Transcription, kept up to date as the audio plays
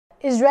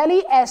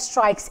Israeli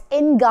airstrikes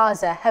in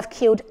Gaza have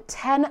killed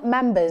 10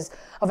 members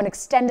of an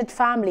extended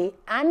family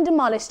and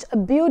demolished a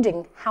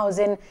building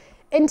housing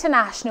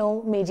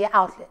international media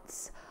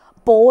outlets.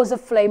 Balls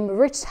of flame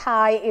reached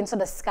high into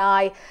the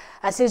sky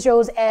as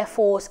Israel's Air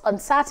Force on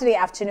Saturday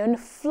afternoon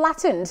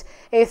flattened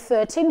a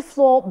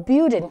 13th-floor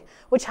building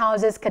which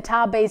houses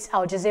Qatar-based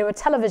Al-Jazeera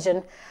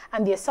television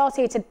and the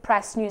Associated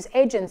Press news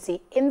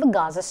agency in the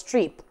Gaza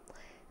Strip.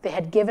 They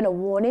had given a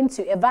warning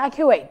to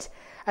evacuate,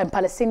 and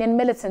Palestinian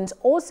militants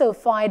also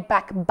fired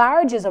back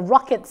barrages of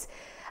rockets,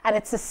 and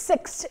it's the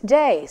 6th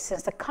day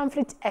since the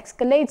conflict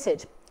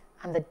escalated,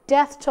 and the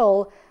death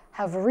toll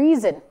have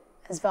risen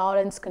as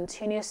violence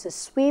continues to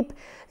sweep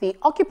the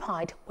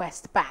occupied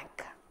West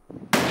Bank.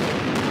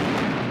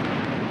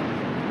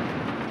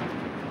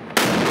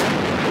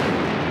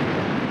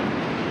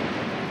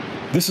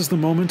 This is the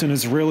moment an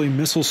Israeli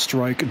missile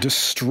strike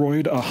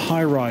destroyed a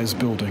high-rise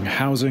building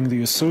housing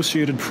the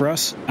Associated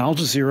Press, Al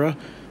Jazeera,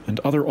 and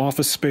other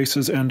office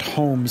spaces and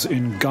homes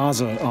in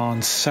Gaza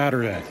on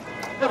Saturday.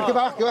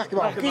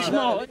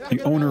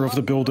 The owner of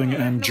the building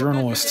and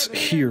journalists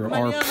here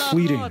are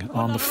pleading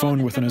on the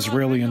phone with an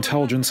Israeli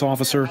intelligence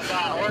officer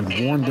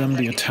who warned them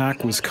the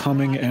attack was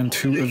coming and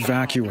to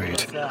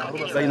evacuate. Al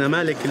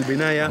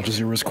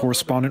Jazeera's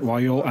correspondent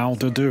Wael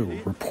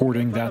Al-Dadou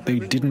reporting that they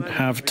didn't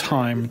have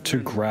time to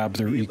grab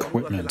their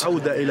equipment.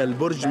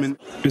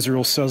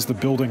 Israel says the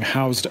building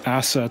housed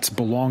assets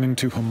belonging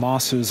to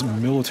Hamas's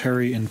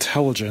military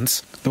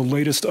intelligence, the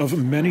latest of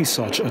many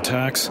such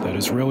attacks that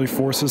Israeli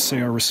forces say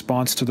are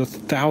response to the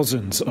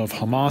thousands of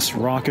Hamas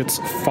rockets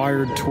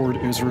fired toward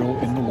Israel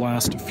in the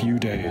last few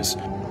days.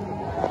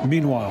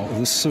 Meanwhile,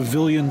 the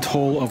civilian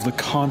toll of the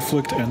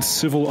conflict and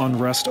civil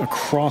unrest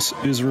across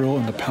Israel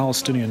and the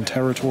Palestinian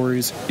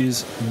territories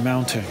is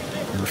mounting.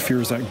 There are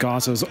fears that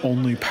Gaza's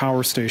only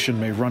power station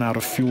may run out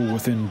of fuel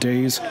within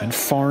days, and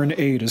foreign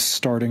aid is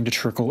starting to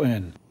trickle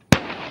in.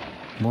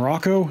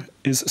 Morocco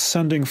is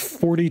sending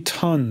 40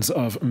 tons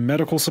of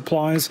medical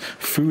supplies,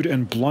 food,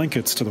 and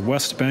blankets to the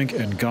West Bank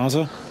and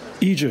Gaza.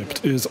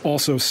 Egypt is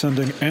also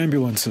sending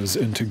ambulances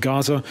into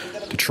Gaza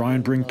to try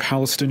and bring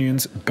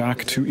Palestinians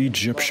back to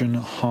Egyptian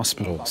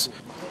hospitals.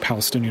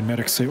 Palestinian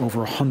medics say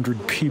over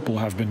 100 people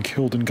have been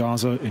killed in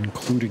Gaza,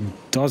 including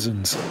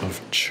dozens of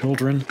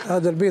children.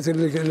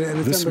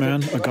 This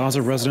man, a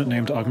Gaza resident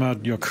named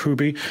Ahmad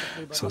Yacoubi,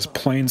 says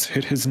planes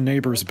hit his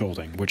neighbor's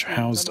building, which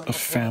housed a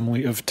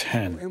family of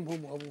 10.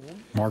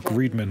 Mark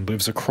Riedman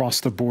lives across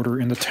the border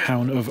in the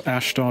town of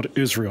Ashdod,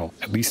 Israel.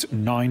 At least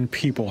 9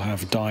 people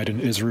have died in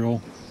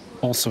Israel,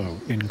 also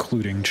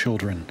including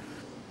children.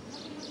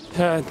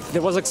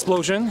 There was an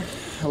explosion,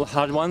 a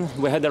hard one.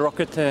 We had a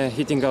rocket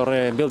hitting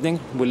our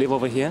building. We live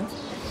over here.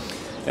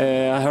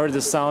 I heard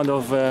the sound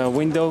of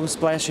windows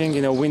splashing,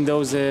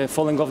 windows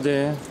falling off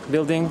the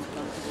building.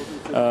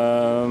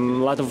 A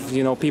lot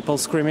of, people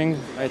screaming.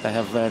 Right? I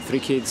have 3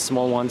 kids,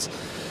 small ones,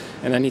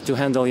 and I need to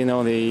handle,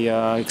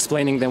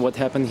 explaining them what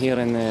happened here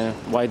and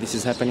why this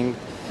is happening.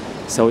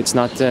 So it's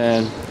not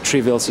a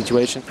trivial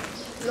situation.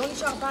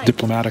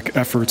 Diplomatic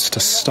efforts to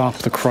stop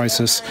the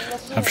crisis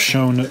have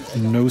shown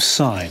no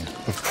sign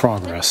of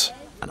progress.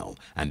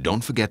 And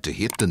don't forget to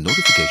hit the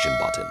notification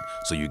button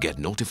so you get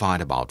notified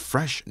about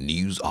fresh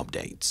news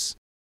updates.